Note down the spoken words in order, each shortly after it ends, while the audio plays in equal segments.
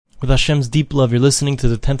With Hashem's deep love, you're listening to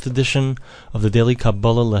the 10th edition of the Daily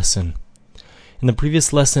Kabbalah lesson. In the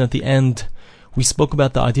previous lesson at the end, we spoke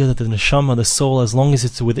about the idea that the neshama, the soul, as long as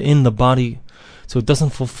it's within the body, so it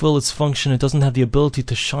doesn't fulfill its function, it doesn't have the ability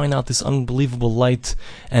to shine out this unbelievable light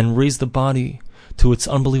and raise the body to its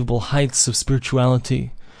unbelievable heights of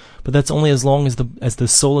spirituality. But that's only as long as the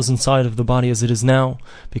soul is inside of the body as it is now,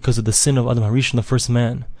 because of the sin of Adam Harishon, the first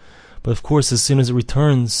man. But of course, as soon as it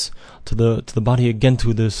returns to the body again,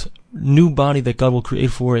 to this new body that God will create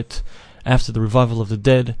for it after the revival of the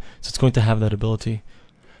dead, so it's going to have that ability.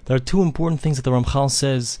 There are two important things that the Ramchal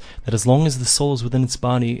says that as long as the soul is within its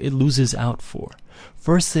body, it loses out for.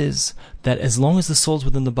 First is that as long as the soul is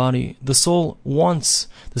within the body, the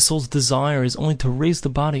soul's desire is only to raise the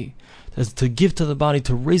body, to give to the body,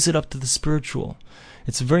 to raise it up to the spiritual.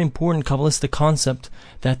 It's a very important Kabbalistic concept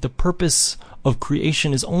that the purpose of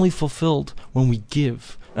creation is only fulfilled when we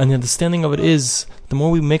give. And the understanding of it is, the more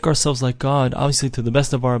we make ourselves like God, obviously to the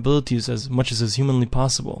best of our abilities, as much as is humanly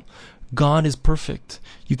possible, God is perfect.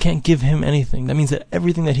 You can't give Him anything. That means that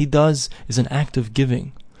everything that He does is an act of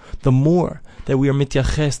giving. The more that we are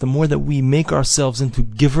mityaches, the more that we make ourselves into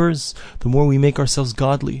givers, the more we make ourselves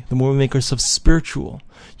godly, the more we make ourselves spiritual.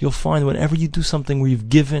 You'll find whenever you do something where you've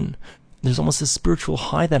given, there's almost a spiritual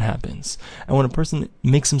high that happens. And when a person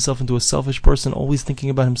makes himself into a selfish person, always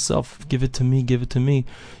thinking about himself, give it to me,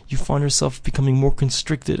 you find yourself becoming more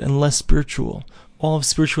constricted and less spiritual. All of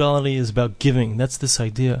spirituality is about giving. That's this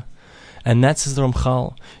idea. And that, says the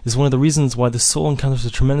Ramchal, is one of the reasons why the soul encounters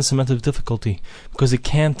a tremendous amount of difficulty, because it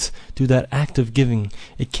can't do that act of giving.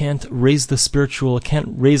 It can't raise the spiritual,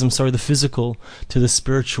 the physical to the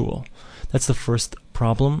spiritual. That's the first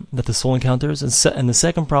problem that the soul encounters. And the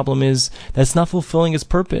second problem is that it's not fulfilling its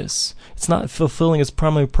purpose. It's not fulfilling its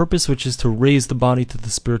primary purpose, which is to raise the body to the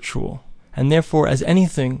spiritual. And therefore, as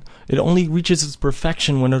anything, it only reaches its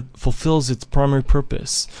perfection when it fulfills its primary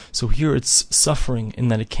purpose. So here it's suffering in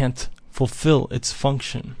that it can't fulfill its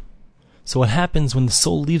function. So what happens when the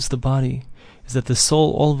soul leaves the body is that the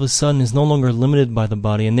soul all of a sudden is no longer limited by the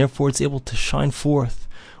body, and therefore it's able to shine forth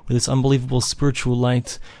with its unbelievable spiritual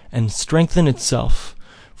light and strengthen itself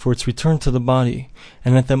for its return to the body.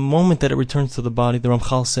 And at the moment that it returns to the body, the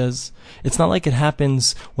Ramchal says, it's not like it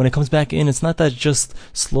happens when it comes back in. It's not that it just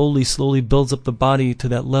slowly builds up the body to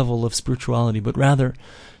that level of spirituality, but rather,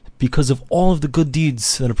 because of all of the good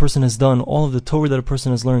deeds that a person has done, all of the Torah that a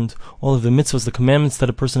person has learned, all of the mitzvahs, the commandments that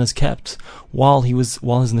a person has kept, while his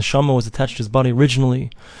neshama was attached to his body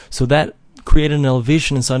originally, so that created an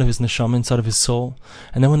elevation inside of his neshama, inside of his soul.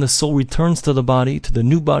 And then when the soul returns to the body, to the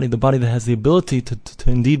new body, the body that has the ability to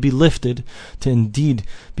indeed be lifted, to indeed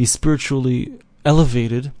be spiritually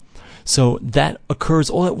elevated, so that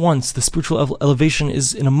occurs all at once. The spiritual elevation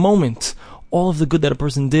is in a moment. All of the good that a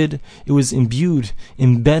person did, it was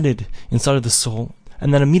embedded inside of the soul.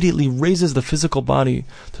 And that immediately raises the physical body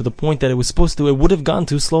to the point that it was supposed to, it would have gone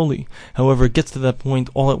to slowly. However, it gets to that point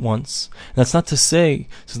all at once. And that's not to say,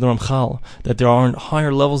 says the Ramchal, that there aren't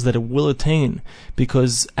higher levels that it will attain,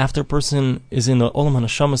 because after a person is in the Olam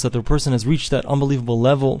HaNeshamas, that the person has reached that unbelievable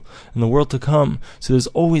level in the world to come, so there's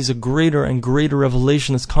always a greater and greater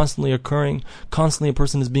revelation that's constantly occurring. Constantly a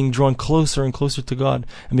person is being drawn closer and closer to God.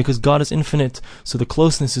 And because God is infinite, so the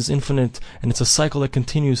closeness is infinite, and it's a cycle that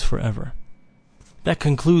continues forever. That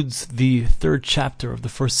concludes the third chapter of the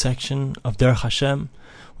first section of Derech Hashem.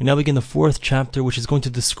 We now begin the fourth chapter, which is going to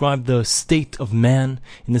describe the state of man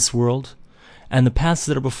in this world and the paths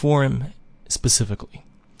that are before him specifically.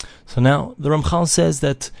 So now, the Ramchal says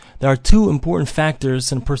that there are two important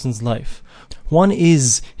factors in a person's life. One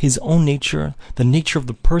is his own nature, the nature of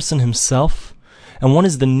the person himself, and one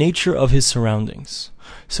is the nature of his surroundings.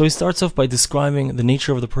 So he starts off by describing the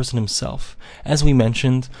nature of the person himself. As we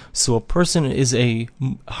mentioned, so a person is a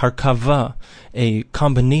harkava, a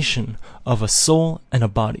combination of a soul and a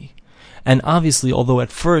body. And obviously, although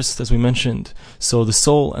at first, as we mentioned, so the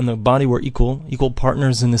soul and the body were equal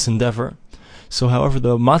partners in this endeavor. So however,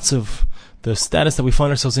 the matzav, the status that we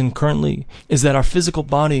find ourselves in currently, is that our physical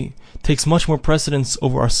body takes much more precedence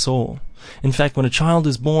over our soul. In fact, when a child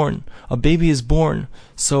is born, a baby is born,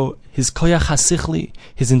 so his koyach hasichli,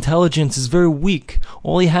 his intelligence is very weak.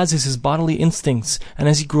 All he has is his bodily instincts, and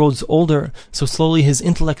as he grows older, so slowly his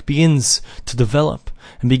intellect begins to develop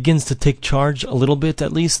and begins to take charge a little bit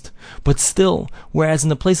at least. But still, whereas in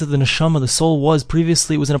the place of the neshama, the soul was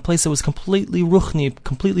previously, it was in a place that was completely ruchni,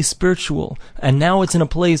 completely spiritual, and now it's in a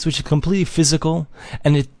place which is completely physical,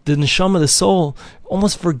 and the the neshama, the soul,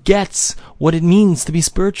 almost forgets what it means to be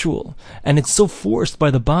spiritual. And it's so forced by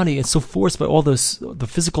the body, it's so forced by all the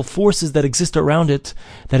physical forces that exist around it,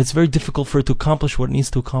 that it's very difficult for it to accomplish what it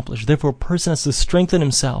needs to accomplish. Therefore, a person has to strengthen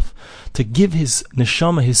himself, to give his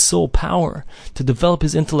neshama, his soul, power, to develop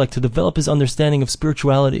his intellect, to develop his understanding of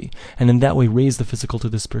spirituality, and in that way raise the physical to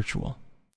the spiritual.